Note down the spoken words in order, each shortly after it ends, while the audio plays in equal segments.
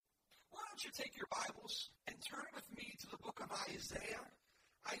want you to take your Bibles and turn with me to the book of Isaiah,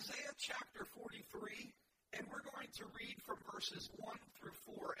 Isaiah chapter 43, and we're going to read from verses 1 through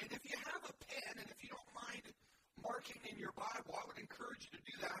 4. And if you have a pen, and if you don't mind marking in your Bible, I would encourage you to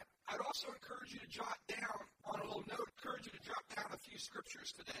do that. I'd also encourage you to jot down on a little note, encourage you to jot down a few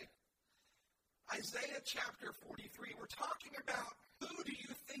scriptures today. Isaiah chapter 43, we're talking about who do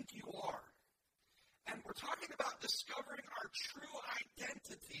you think you are? And we're talking about discovering our true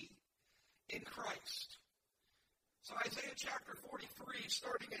identity in Christ. So Isaiah chapter 43,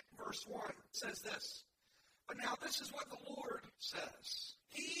 starting at verse 1, says this. But now this is what the Lord says.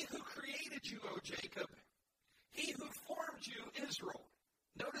 He who created you, O Jacob, he who formed you, Israel.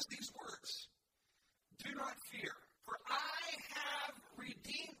 Notice these words. Do not fear, for I have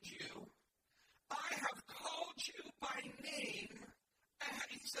redeemed you. I have called you by name.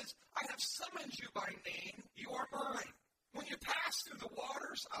 He says, I have summoned you by name. You are mine. When you pass through the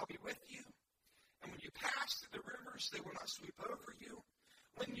waters, I'll be with you. And when you pass through the rivers, they will not sweep over you.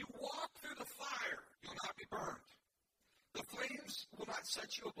 When you walk through the fire, you'll not be burned. The flames will not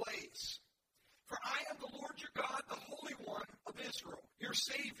set you ablaze. For I am the Lord your God, the Holy One of Israel, your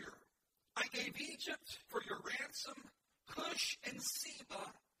Savior. I gave Egypt for your ransom, Cush and Seba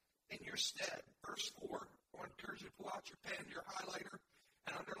in your stead. Verse 4. I want to encourage you to pull out your pen, your highlighter,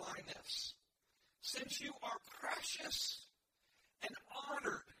 and underline this. Since you are precious and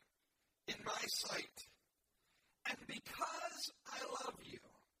honored in my sight, and because I love you,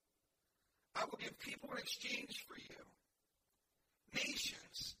 I will give people in exchange for you,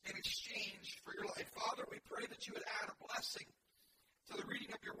 nations in exchange for your life. Father, we pray that you would add a blessing to the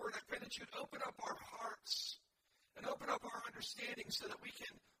reading of your word. I pray that you would open up our hearts and open up our understanding so that we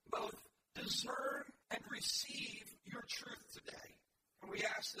can both discern and receive your truth today. And we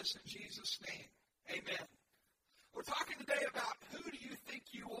ask this in Jesus' name. Amen. We're talking today about who do you think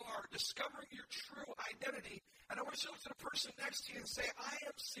you are, discovering your true identity. And I want you to look to the person next to you and say, I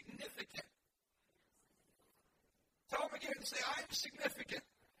am significant. Tell them again and say, I am significant.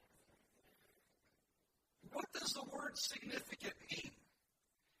 What does the word significant mean?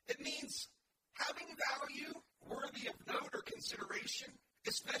 It means having value, worthy of note or consideration,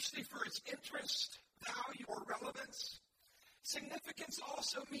 especially for its interest, value, or relevance. Significance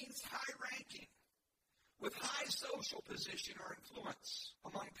also means high ranking, with high social position or influence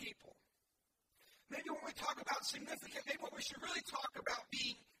among people. Maybe when we talk about significant, maybe what we should really talk about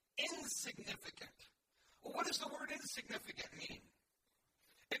being insignificant. Well, what does the word insignificant mean?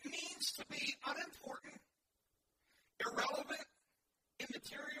 It means to be unimportant, irrelevant,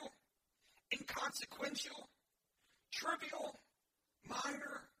 immaterial, inconsequential, trivial,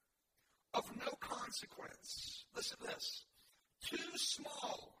 minor, of no consequence. Listen to this. Too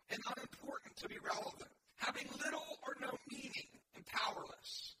small and unimportant to be relevant, having little or no meaning, and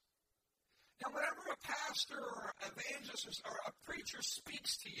powerless. Now, whenever a pastor or an evangelist or a preacher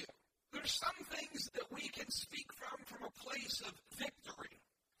speaks to you, there's some things that we can speak from a place of victory.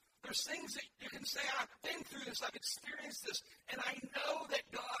 There's things that you can say, I've been through this, I've experienced this, and I know that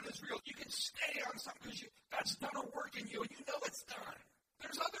God is real. You can stay on something because God's done a work in you, and you know it's done.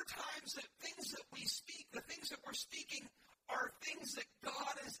 There's other times that things that we speak, the things that we're speaking, are things that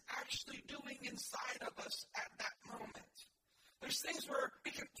God is actually doing inside of us at that moment. There's things where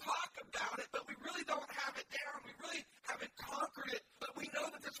we can talk about it, but we really don't have it down. We really haven't conquered it, but we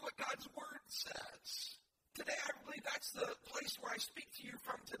know that that's what God's Word says. Today, I believe that's the place where I speak to you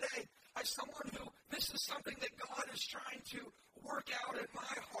from today, as someone who, this is something that God is trying to work out in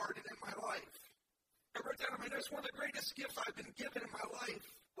my heart and in my life. I wrote down on my notes, one of the greatest gifts I've been given in my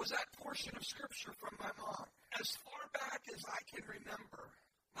life was that portion of Scripture from my mom. As far back as I can remember,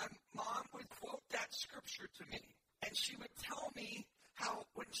 my mom would quote that Scripture to me, and she would tell me how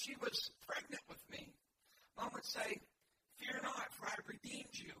when she was pregnant with me, Mom would say, fear not, for I have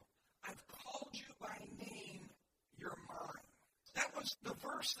redeemed you. I've called you by name, you're mine. That was the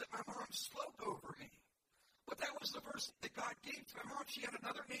verse that my mom spoke over me. But that was the verse that God gave to my mom. She had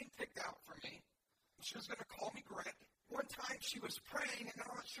another name picked out for me. She was going to call me Greg. One time she was praying, and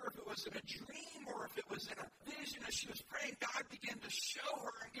I'm not sure if it was in a dream or if it was in a vision. As she was praying, God began to show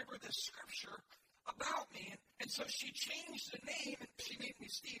her and give her this scripture about me. And so she changed the name, and she named me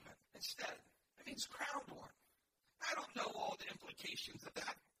Stephen instead. It means crowned one. I don't know all the implications of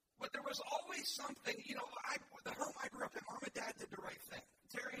that, but there was always something, the home I grew up in, Mom and Dad did the right thing.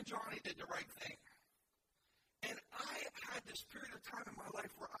 Terry and Johnny did the right thing. And I had this period of time in my life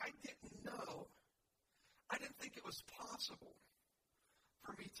where I didn't think it was possible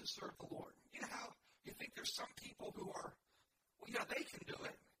for me to serve the Lord. You know how you think there's some people who are, they can do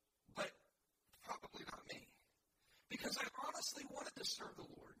it, but probably not me. Because I honestly wanted to serve the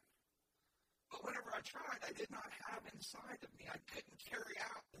Lord. But whenever I tried, I did not have inside of me. I couldn't carry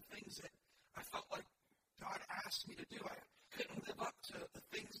out the things that I felt like God asked me to do. I couldn't live up to the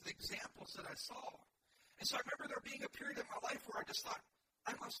things, the examples that I saw. And so I remember there being a period in my life where I just thought,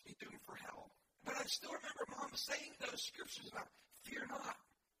 I must be doomed for hell. But I still remember Mom saying those scriptures about, fear not,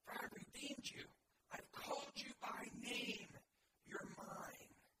 for I have redeemed you. I've called you by name. You're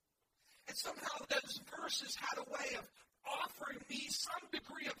mine. And somehow those verses had a way of offering me some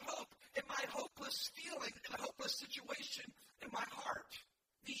degree of hope in my hopeless feeling, in a hopeless situation in my heart.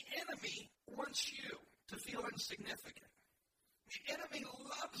 The enemy wants you to feel insignificant. The enemy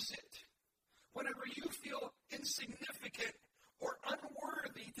loves it whenever you feel insignificant or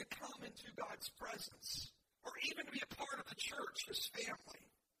unworthy to come into God's presence or even to be a part of the church, his family.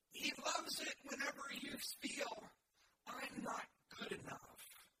 He loves it whenever you feel, I'm not good enough.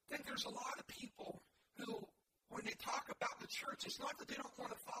 I think there's a lot of people who, when they talk about the church, it's not that they don't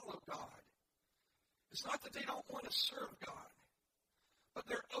want to follow God. It's not that they don't want to serve God. But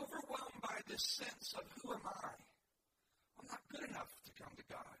they're overwhelmed by this sense of, who am I? I'm not good enough to come to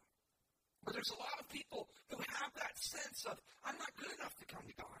God. But there's a lot of people who have that sense of, I'm not good enough to come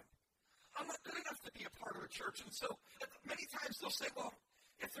to God. I'm not good enough to be a part of a church. And so many times they'll say, well,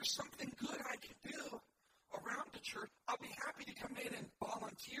 if there's something good I can do around the church, I'll be happy to come in and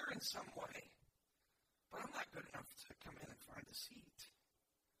volunteer in some way. But I'm not good enough to come in and find a seat.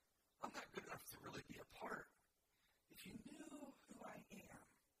 I'm not good enough to really be a part. If you knew who I am,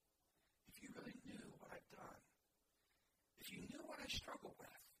 if you really knew what I've done, if you knew what I struggle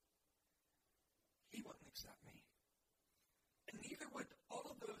with, he wouldn't accept me. And neither would all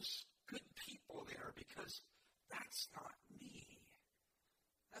of those good people there, because that's not me.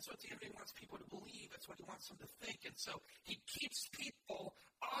 That's what the enemy wants people to believe. That's what he wants them to think. And so he keeps people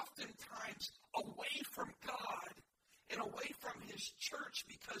oftentimes away from God and away from his church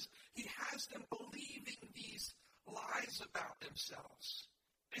because he has them believing these lies about themselves.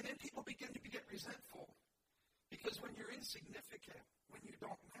 And then people begin to get resentful because when you're insignificant, when you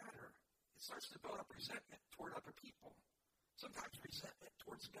don't matter, it starts to build up resentment toward other people. Sometimes resentment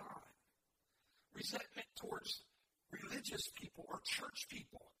towards God. Resentment towards religious people or church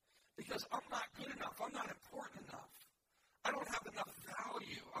people because I'm not good enough. I'm not important enough. I don't have enough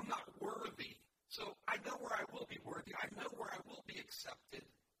value. I'm not worthy. So I know where I will be worthy. I know where I will be accepted.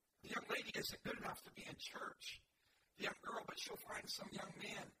 The young lady isn't good enough to be in church. The young girl, but she'll find some young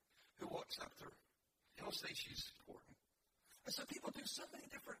man who will accept her. He'll say she's important. And so people do so many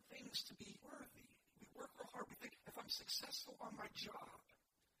different things to be worthy. We work real hard. We think, if I'm successful on my job,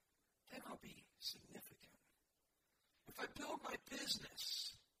 then I'll be significant. If I build my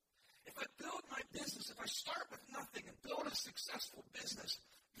business, if I start with nothing and build a successful business,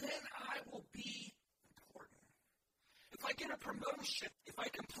 then I will be important. If I get a promotion, if I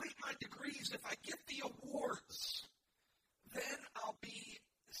complete my degrees, if I get the awards, then I'll be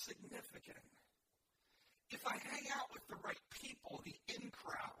significant. If I hang out with the right people, the in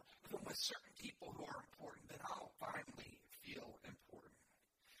crowd, with certain people who are important, then I'll finally feel important.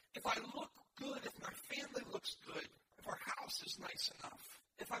 If I look good, if my family looks good, if our house is nice enough,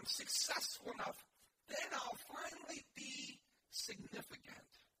 if I'm successful enough, then I'll finally be significant.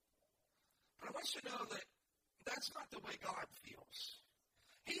 But I want you to know that that's not the way God feels.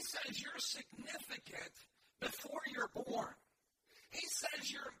 He says you're significant before you're born. He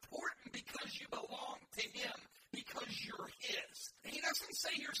says you're important because you belong to him, because you're his. He doesn't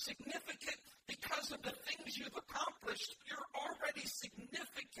say you're significant because of the things you've accomplished. You're already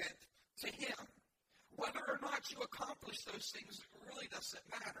significant to him. Whether or not you accomplish those things really doesn't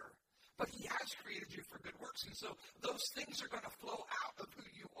matter. But he has created you for good works. And so those things are going to flow out of who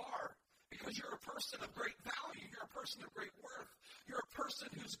you are because you're a person of great value. You're a person of great worth. You're a person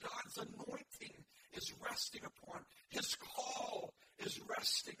whose God's anointing is resting upon. His call is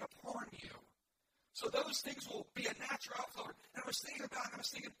resting upon you. So those things will be a natural outflow. And I was thinking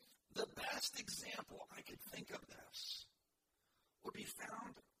the best example I could think of this would be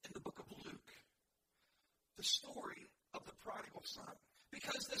found in the book of Luke. The story of the prodigal son.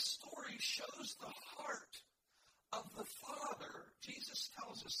 Because this story shows the heart of the Father. Jesus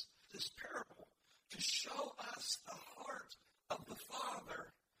tells us this parable to show us the heart of the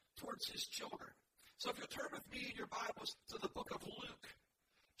Father towards his children. So if you'll turn with me in your Bibles to the book of Luke,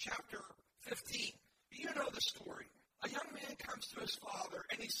 chapter 15. You know the story. A young man comes to his father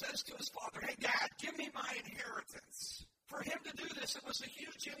and he says to his father, hey, Dad, give me my inheritance. For him to do this, it was a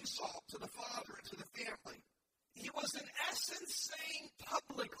huge insult to the father and to the family. He was in essence saying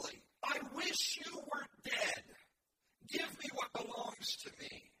publicly, I wish you were dead. Give me what belongs to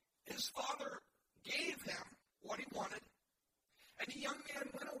me. His father gave him what he wanted, and the young man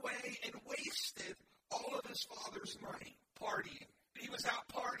went away and wasted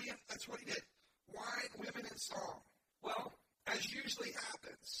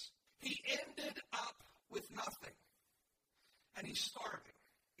starving.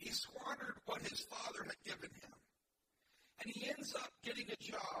 He squandered what his father had given him. And he ends up getting a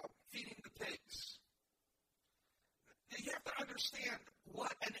job feeding the pigs. You have to understand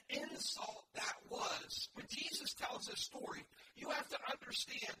what an insult that was. When Jesus tells this story, you have to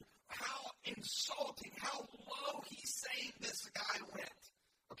understand how insulting, how low he's saying this guy went.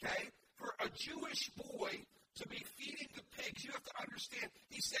 Okay? For a Jewish boy to be feeding the pigs, you have to understand,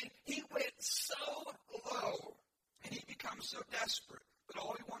 he's saying he went so low and he becomes so desperate that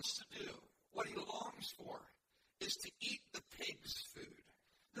all he wants to do, what he longs for, is to eat the pig's food.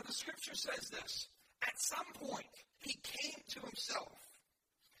 Now the scripture says this, at some point, he came to himself.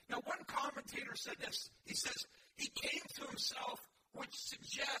 Now one commentator said this, he says, he came to himself, which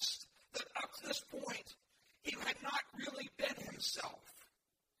suggests that up to this point, he had not really been himself.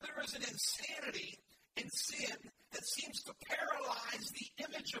 There is an insanity in sin that seems to paralyze the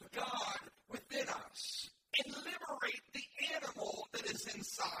image of God within us and liberate the animal that is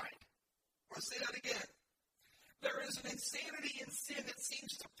inside. I want to say that again. There is an insanity in sin that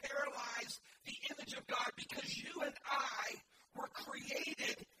seems to paralyze the image of God because you and I were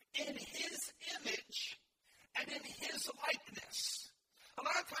created in his image and in his likeness. A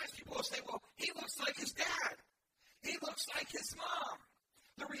lot of times people will say, well, he looks like his dad. He looks like his mom.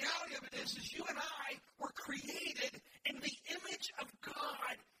 The reality of it is you and I were created in the image of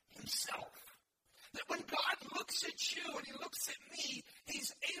God himself. That when God looks at you and he looks at me,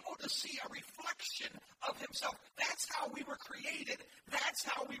 he's able to see a reflection of himself. That's how we were created. That's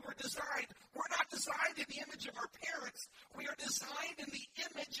how we were designed. We're not designed in the image of our parents. We are designed in the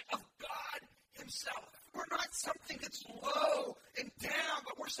image of God himself. We're not something that's low and down,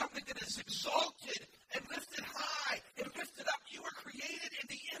 but we're something that is exalted and lifted high and lifted up. You were created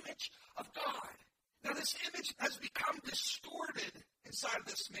in the image of God. Now this image has become distorted inside of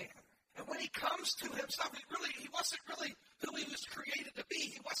this man. And when he comes to himself, he wasn't really who he was created to be.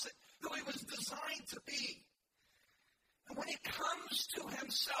 He wasn't who he was designed to be. And when he comes to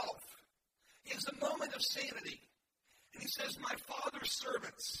himself, he has a moment of sanity. And he says, my father's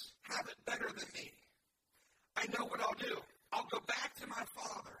servants have it better than me. I know what I'll do. I'll go back to my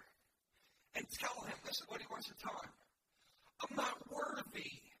father and tell him, this is what he wants to tell him. I'm not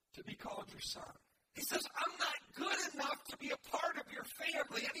worthy to be called your son. He says, I'm not good enough to be a part of your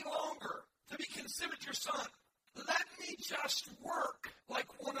family any longer, to be considered your son. Let me just work like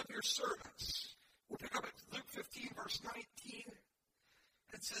one of your servants. We'll pick up at Luke 15, verse 19.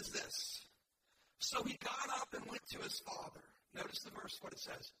 It says this. So he got up and went to his father. Notice the verse, what it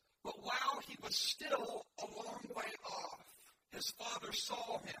says. But while he was still a long way off, his father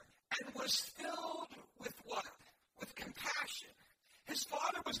saw him and was filled with what? With compassion. His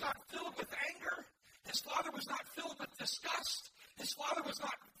father was not filled with anger. His father was not filled with disgust. His father was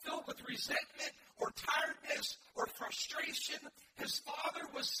not filled with resentment or tiredness or frustration. His father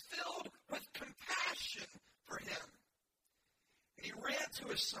was filled with compassion for him. And he ran to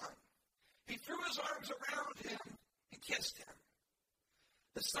his son. He threw his arms around him and kissed him.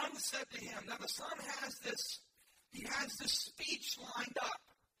 The son said to him, now the son has this speech lined up.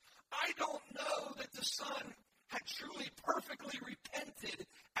 I don't know that the son had truly perfectly repented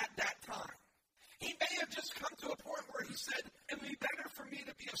at that time. He may have just come to a point where he said, it would be better for me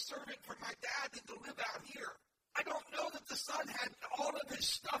to be a servant for my dad than to live out here. I don't know that the son had all of his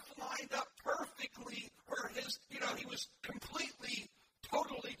stuff lined up perfectly where he was completely,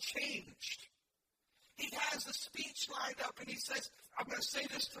 totally changed. He has the speech lined up and he says, I'm going to say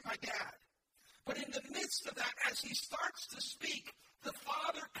this to my dad. But in the midst of that, as he starts to speak, the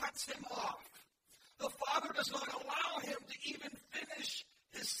father cuts him off. The father does not allow him to even finish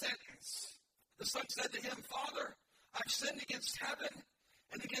his sentence. The son said to him, Father, I've sinned against heaven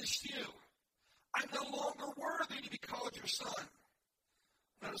and against you. I'm no longer worthy to be called your son.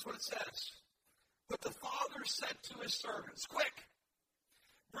 Notice what it says. But the father said to his servants, quick,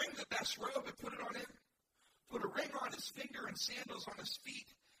 bring the best robe and put it on him. Put a ring on his finger and sandals on his feet.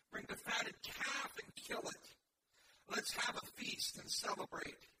 Bring the fatted calf and kill it. Let's have a feast and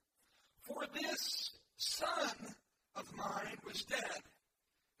celebrate. For this son of mine was dead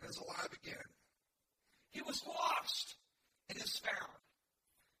and is alive again. He was lost and is found.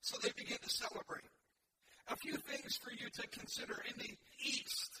 So they begin to celebrate. A few things for you to consider. In the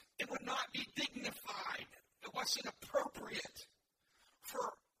East, it would not be dignified. It wasn't appropriate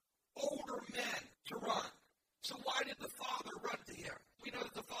for older men to run. So why did the father run to him? We know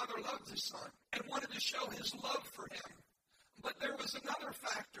that the father loved his son and wanted to show his love for him. But there was another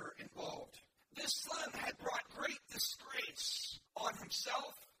factor involved. This son had brought great disgrace on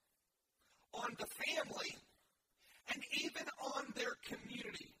himself, on the family, and even on their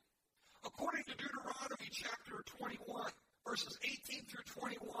community. According to Deuteronomy chapter 21, verses 18 through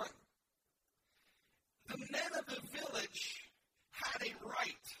 21. The men of the village had a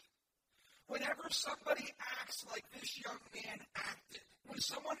right. Whenever somebody acts like this young man acted, when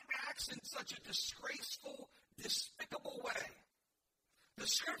someone acts in such a disgraceful, despicable way, the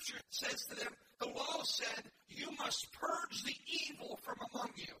scripture says to them, the law said, you must purge the evil from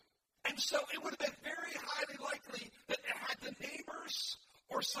among you. And so it would have been very highly likely that had the neighbors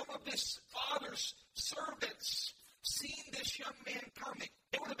or some of this father's servants seen this young man coming,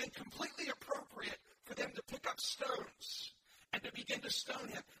 it would have been completely appropriate for them to pick up stones and to begin to stone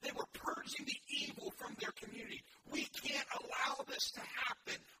him. They were purging the evil from their community. We can't allow this to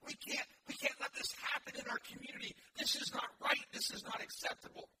happen. We can't let this happen in our community. This is not right. This is not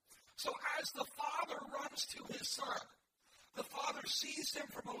acceptable. So as the father runs to his son, the father sees him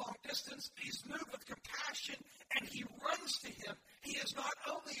from a long distance. He's moved with compassion, and he runs to him. He is not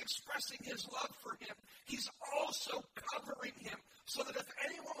only expressing his love for him, he's also covering him so that if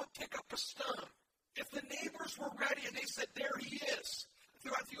anyone would pick up a stone, if the neighbors were ready and they said, there he is,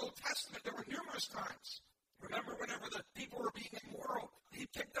 throughout the Old Testament, there were numerous times. Remember, whenever the people were being immoral, he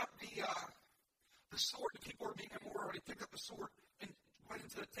picked up the sword. The people were being immoral. He picked up the sword and went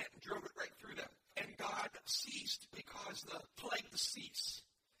into the tent and drove it right through them. And God ceased because the plague ceased.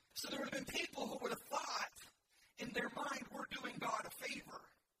 So there would have been people who would have thought in their mind, we're doing God a favor.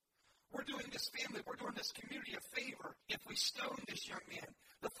 We're doing this family, we're doing this community a favor if we stone this young man.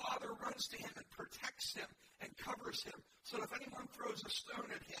 The father runs to him and protects him and covers him so that if anyone throws a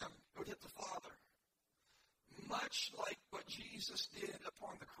stone at him, it would hit the father. Much like what Jesus did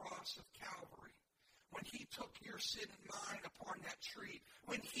upon the cross of Calvary, when he took your sin and mine upon that tree,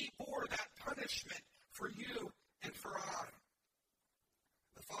 when he bore that punishment for you and for I.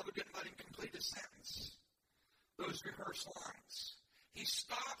 The father didn't let him complete his sentence. Those rehearsed lines. He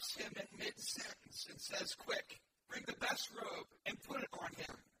stops him in mid-sentence and says, quick, bring the best robe and put it on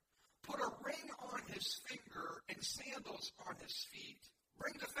him. Put a ring on his finger and sandals on his feet.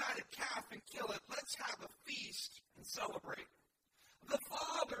 Bring the fatted calf and kill it. Let's have a feast and celebrate. The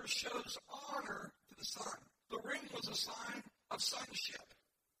father shows honor to the son. The ring was a sign of sonship.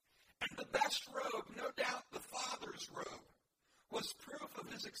 And the best robe, no doubt the father's robe, was proof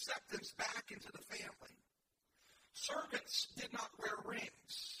of his acceptance back into the family. Servants did not wear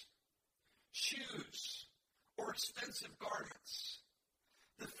rings, shoes, or expensive garments.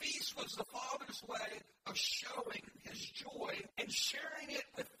 The feast was the father's way of showing his joy and sharing it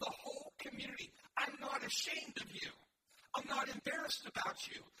with the whole community. I'm not ashamed of you. I'm not embarrassed about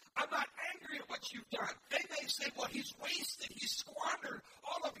you. I'm not angry at what you've done. They may say, well, he's wasted. He's squandered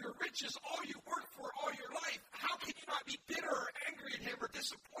all of your riches, all you worked for all your life. How can you not be bitter or angry at him or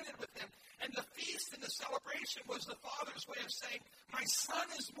disappointed with him? And the feast and the celebration was the father's way of saying, my son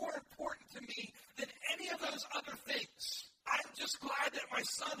is more important to me than any of those other things. I'm just glad that my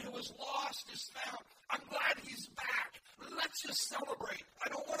son who was lost is found. I'm glad he's back. Let's just celebrate. I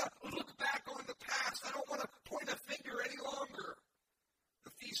don't want to look back on the past. I don't want to point a finger any longer. The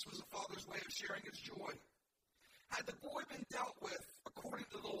feast was the father's way of sharing his joy. Had the boy been dealt with according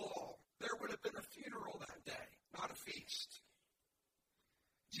to the law, there would have been a funeral that day, not a feast.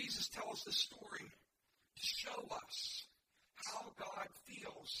 Jesus tells the story to show us how God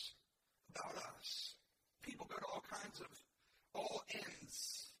feels about us. People go to all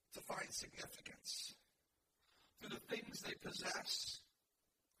ends to find significance. Through the things they possess,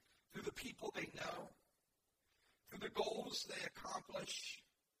 through the people they know, through the goals they accomplish,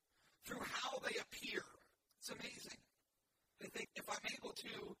 through how they appear. It's amazing. They think if I'm able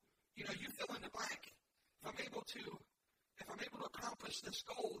to, you fill in the blank. If I'm able to accomplish this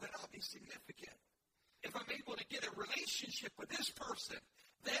goal, then I'll be significant. If I'm able to get a relationship with this person,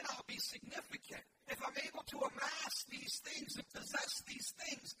 then I'll be significant. If I'm able to amass these things and possess these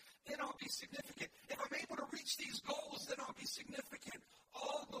things, then I'll be significant. If I'm able to reach these goals, then I'll be significant.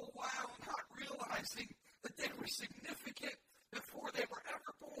 All the while not realizing that they were significant before they were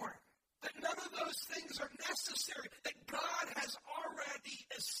ever born. That none of those things are necessary. That God has already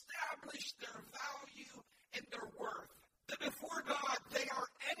established their value and their worth. That before God, they are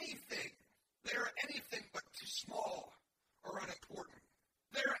anything. They are anything but too small or unimportant.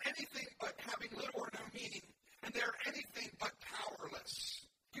 They are anything but having little or no meaning, and they are anything but powerless.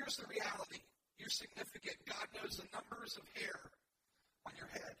 Here's the reality. You're significant. God knows the numbers of hair on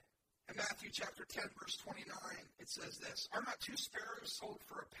your head. In Matthew chapter 10, verse 29, it says this, are not two sparrows sold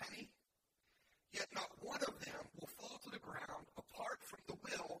for a penny? Yet not one of them will fall to the ground apart from the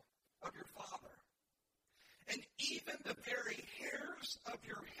will of your Father. And even the very hairs of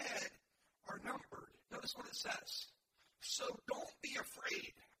your head are numbered. Notice what it says. So don't be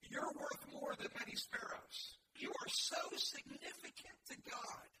afraid. You're worth more than many sparrows. You are so significant to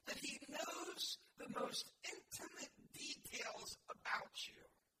God that he knows the most intimate details about you.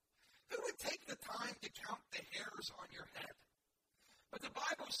 Who would take the time to count the hairs on your head? But the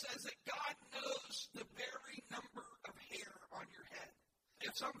Bible says that God knows the very number of hair on your head.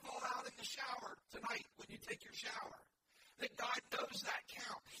 If some fall out in the shower tonight when you take your shower, that God knows that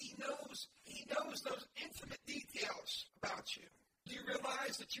count. He knows those intimate details about you. Do you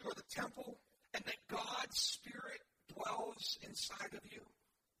realize that you are the temple and that God's Spirit dwells inside of you?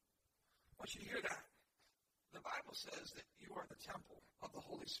 I want you to hear that. The Bible says that you are the temple of the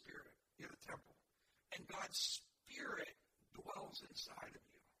Holy Spirit. You're the temple. And God's Spirit dwells inside of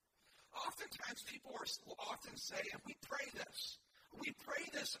you. Oftentimes people will often say, and we pray this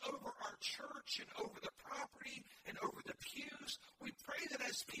over our church and over the property and over the pews. We pray that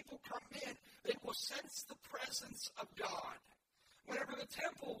as people come in, they will sense the presence of God. Whenever the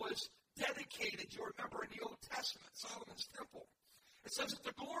temple was dedicated, you remember in the Old Testament, Solomon's temple, it says that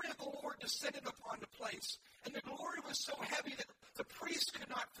the glory of the Lord descended upon the place, and the glory was so heavy that the priests could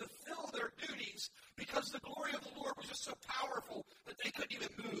not fulfill their duties because the glory of the Lord was just so powerful that they couldn't even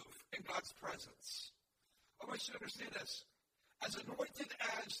move in God's presence. I want you to understand this. As anointed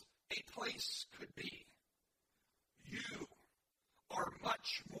as a place could be, you are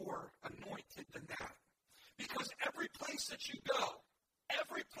much more anointed than that. Because every place that you go,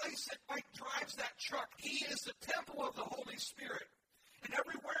 every place that Mike drives that truck, he is the temple of the Holy Spirit. And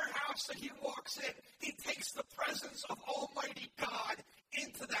every warehouse that he walks in, he takes the presence of Almighty God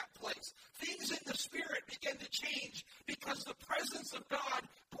into that place. Things in the Spirit begin to change because the presence of God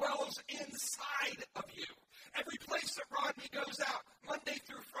dwells inside of you. Every place that Rodney goes out, Monday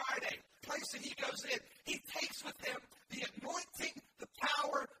through Friday, place that he goes in, he takes with him the anointing, the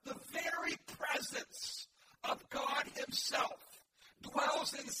power, the very presence of God himself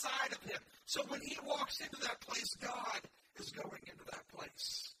dwells inside of him. So when he walks into that place, God is going into that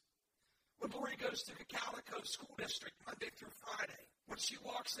place. When Lori goes to the Calico School District Monday through Friday, when she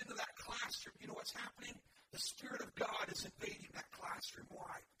walks into that classroom, you know what's happening? The Spirit of God is invading that classroom.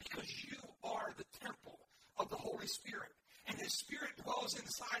 Why? Because you are the temple of the Holy Spirit, and his Spirit dwells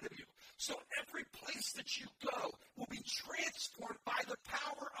inside of you. So every place that you go will be transformed by the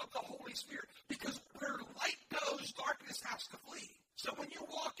power of the Holy Spirit, because where light goes, darkness has to flee. So when you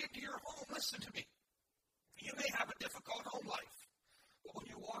walk into your home, listen to me, you may have a difficult home life, but when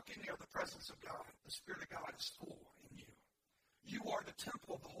you walk in there, the presence of God, the Spirit of God is full in you. You are the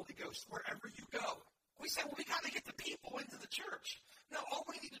temple of the Holy Ghost wherever you go. We say, well, we got to get the people into the church. No, all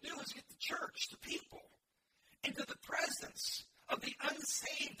we need to do is get the church, the people, into the presence of the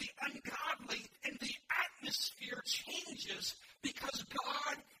unsaved, the ungodly, and the atmosphere changes because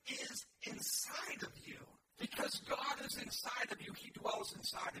God is inside of you. Because God is inside of you, he dwells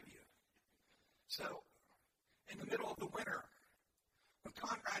inside of you. So, in the middle of the winter, when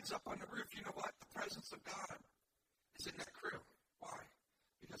Conrad's up on the roof, you know what? The presence of God is in that crew. Why?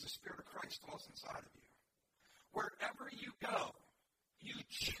 Because the Spirit of Christ dwells inside of you. Wherever you go, you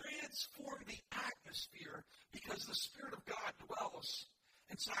transform the atmosphere because the Spirit of God dwells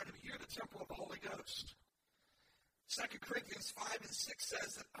inside of you. You're the temple of the Holy Ghost. 2 Corinthians 5 and 6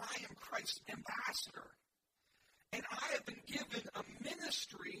 says that I am Christ's ambassador, and I have been given a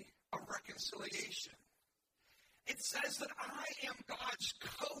ministry of reconciliation. It says that I am God's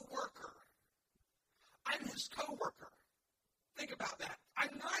co-worker. I'm his co-worker. Think about that.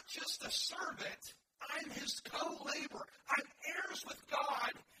 I'm not just a servant. I'm his co-laborer. I'm heirs with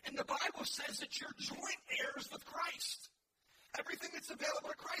God, and the Bible says that you're joint heirs with Christ. Everything that's available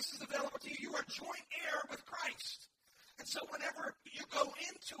to Christ is available to you. You are joint heir with Christ. And so whenever you go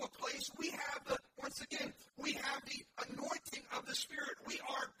into a place, we have the anointing of the Spirit. We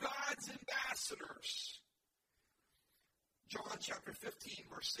are God's ambassadors. John chapter 15,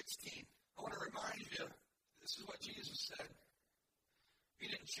 verse 16. I want to remind you, this is what Jesus said. You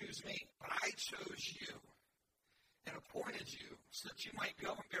didn't choose me, but I chose you and appointed you so that you might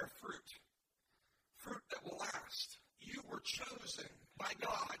go and bear fruit. Fruit that will last. You were chosen by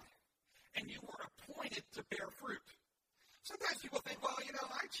God, and you were appointed to bear fruit. Sometimes people think, well,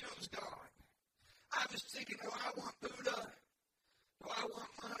 I chose God. I was thinking, do I want Buddha? Do I want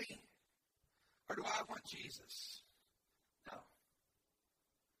money? Or do I want Jesus? No.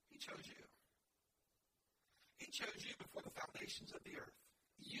 He chose you. He chose you before the foundations of the earth.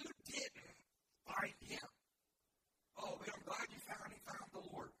 You didn't find him. Oh, but I'm glad he found the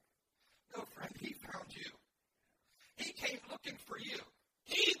Lord. No, friend, he found you. He came looking for you.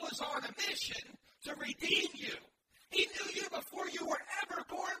 He was on a mission to redeem you. He knew you before you were ever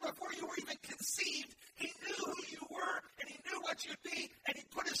born, before you were even conceived. He knew who you were, and he knew what you'd be, and he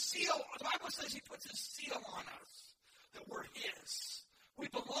put his seal. The Bible says he puts his seal on us.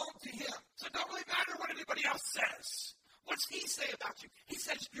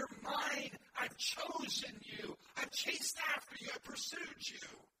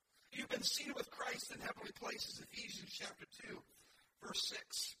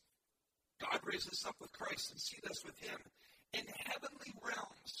 6. God raised us up with Christ and seated us with him in heavenly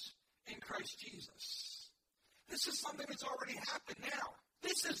realms in Christ Jesus. This is something that's already happened now.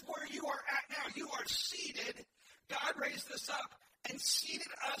 This is where you are at now. You are seated. God raised us up and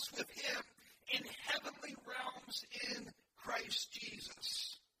seated us with him in heavenly realms in Christ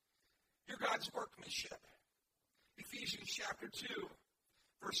Jesus. You're God's workmanship. Ephesians chapter 2,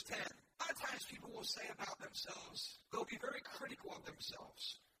 verse 10. A lot of times people will say about themselves, they'll be very critical of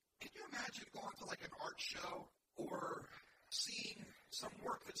themselves. Can you imagine going to like an art show or seeing some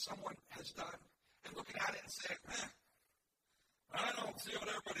work that someone has done and looking at it and saying, I don't see what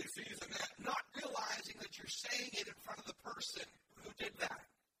everybody sees in that, not realizing that you're saying it in front of the person who did that.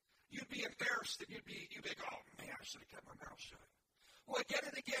 You'd be embarrassed and you'd be like, oh man, I should have kept my mouth shut. Well, again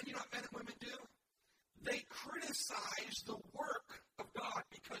and again, you know what men and women do? They criticize the work of God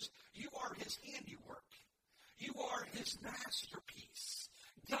because you are his handiwork. You are his masterpiece.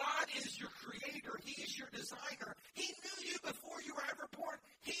 God is your creator. He is your designer. He knew you before you were ever born.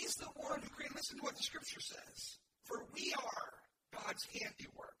 He's the one who created. Listen to what the scripture says. For we are God's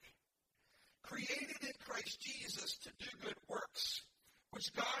handiwork, created in Christ Jesus to do good works,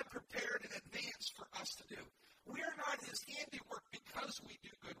 which God prepared in advance for us to do. We are not his handiwork because we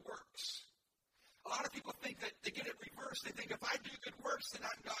do good works. A lot of people think that they get it reversed. They think if I do good works, then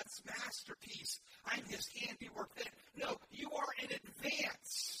I'm God's masterpiece. I'm his handiwork. Then no, you are in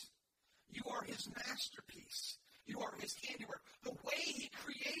advance. You are his masterpiece. You are his handiwork. The way he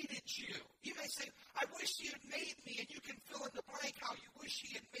created you. You may say, I wish he had made me, and you can fill in the blank how you wish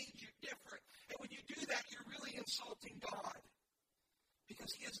he had made you different. And when you do that, you're really insulting God.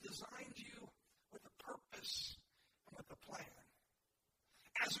 Because he has designed you with a purpose and with a plan.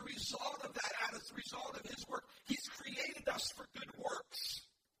 As a result of that, as a result of his work, he's created us for good works.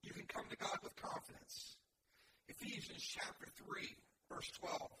 You can come to God with confidence. Ephesians chapter 3, verse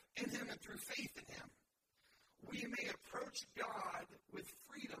 12. In him and through faith in him, we may approach God with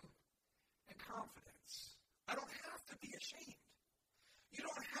freedom and confidence. I don't have to be ashamed. You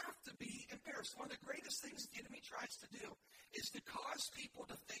don't have to be embarrassed. One of the greatest things the enemy tries to do is to cause people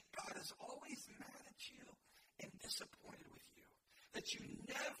to think God is always mad at you and disappointed with you. That you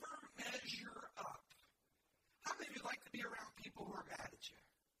never measure up. How many of you like to be around people who are mad at you?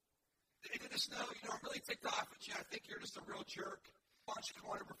 They just know, I'm really ticked off at you. I think you're just a real jerk. Why don't you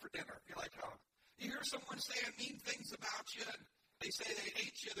come on over for dinner? You're like, oh. You hear someone saying mean things about you, and they say they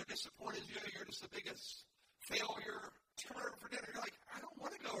hate you, they're disappointed in you, you're just the biggest failure. Come over for dinner. You're like, I don't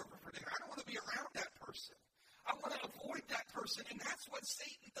want to go over for dinner. I don't want to be around that person. I want to avoid that person. And that's what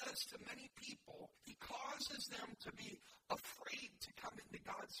Satan does to many people. He causes them to be afraid to come into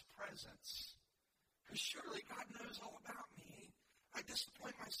God's presence. Because surely God knows all about me. I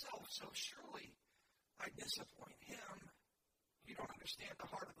disappoint myself, so surely I disappoint him. You don't understand the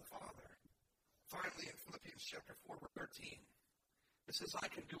heart of the Father. Finally, in Philippians chapter 4, verse 13, it says, I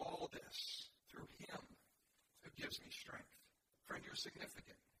can do all this through him who gives me strength. Friend, you're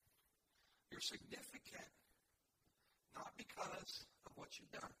significant. You're significant not because of what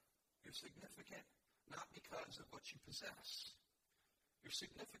you've done. You're significant not because of what you possess. You're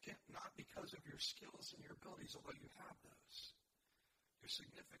significant not because of your skills and your abilities, although you have those. You're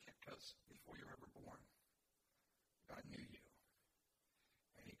significant because before you were ever born, God knew you.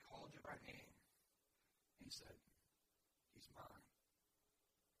 And he called you by name. He said, he's mine.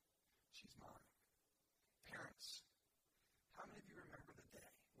 She's mine. Parents, how many of you remember the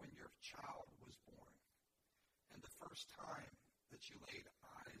day when your child was born and the first time that you laid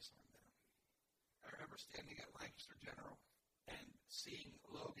eyes on them? I remember standing at Lancaster General and seeing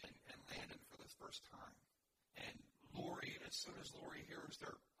Logan and Landon for the first time. And Lori, as soon as Lori hears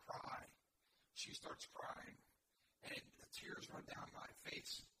their cry, she starts crying. And the tears run down my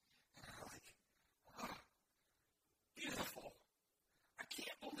face. And I'm like, beautiful. I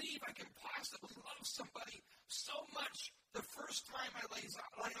can't believe I can possibly love somebody so much the first time I lay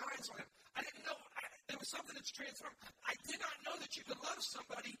eyes on him. I didn't know. There was something that's transformed. I did not know that you could love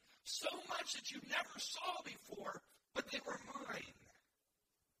somebody so much that you never saw before, but they were mine.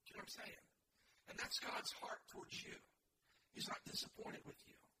 Do you know what I'm saying? And that's God's heart towards you. He's not disappointed with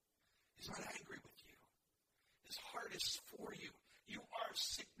you. He's not angry with you. His heart is for you. You are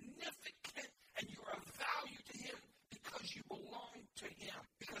significant and you are of value to him because you belong to him.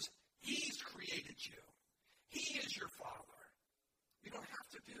 Because he's created you. He is your father. You don't have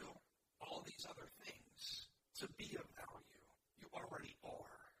to do all these other things to be of value. You already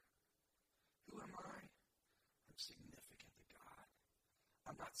are. Who am I? I'm significant to God.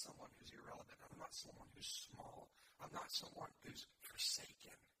 I'm not someone who's irrelevant. I'm not someone who's small. I'm not someone who's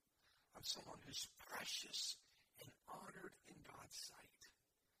forsaken. I'm someone who's precious and honored in God's sight.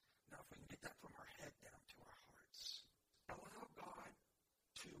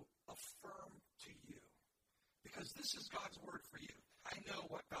 this is God's word for you. I know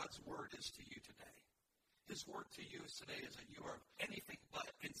what God's word is to you today. His word to you today is that you are anything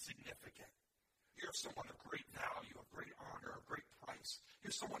but insignificant. You're someone of great value, of great honor, of great price.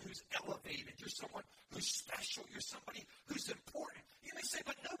 You're someone who's elevated. You're someone who's special. You're somebody who's important. You may say,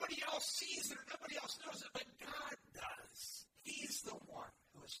 but nobody else sees it or nobody else knows it, but God does. He's the one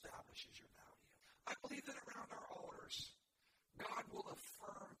who establishes your value. I believe that around our altars, God will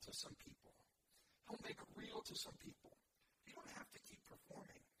affirm to some people. He'll make real to some people. You don't have to keep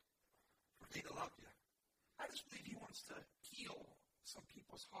performing for me to love you. I just believe he wants to heal some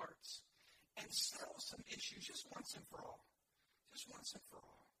people's hearts and settle some issues just once and for all. Just once and for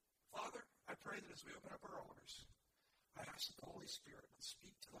all. Father, I pray that as we open up our altars, I ask that the Holy Spirit would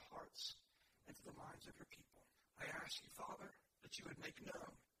speak to the hearts and to the minds of your people. I ask you, Father, that you would make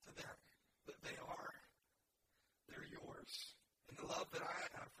known to them that they're yours. And the love that I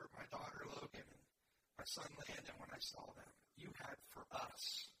have for my daughter Logan and my son Landon when I saw them, you had for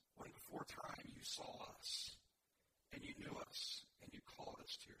us. When before time you saw us, and you knew us, and you called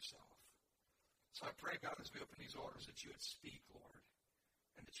us to yourself. So I pray, God, as we open these altars, that you would speak, Lord,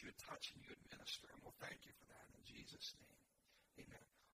 and that you would touch and you would minister. And we'll thank you for that in Jesus' name. Amen.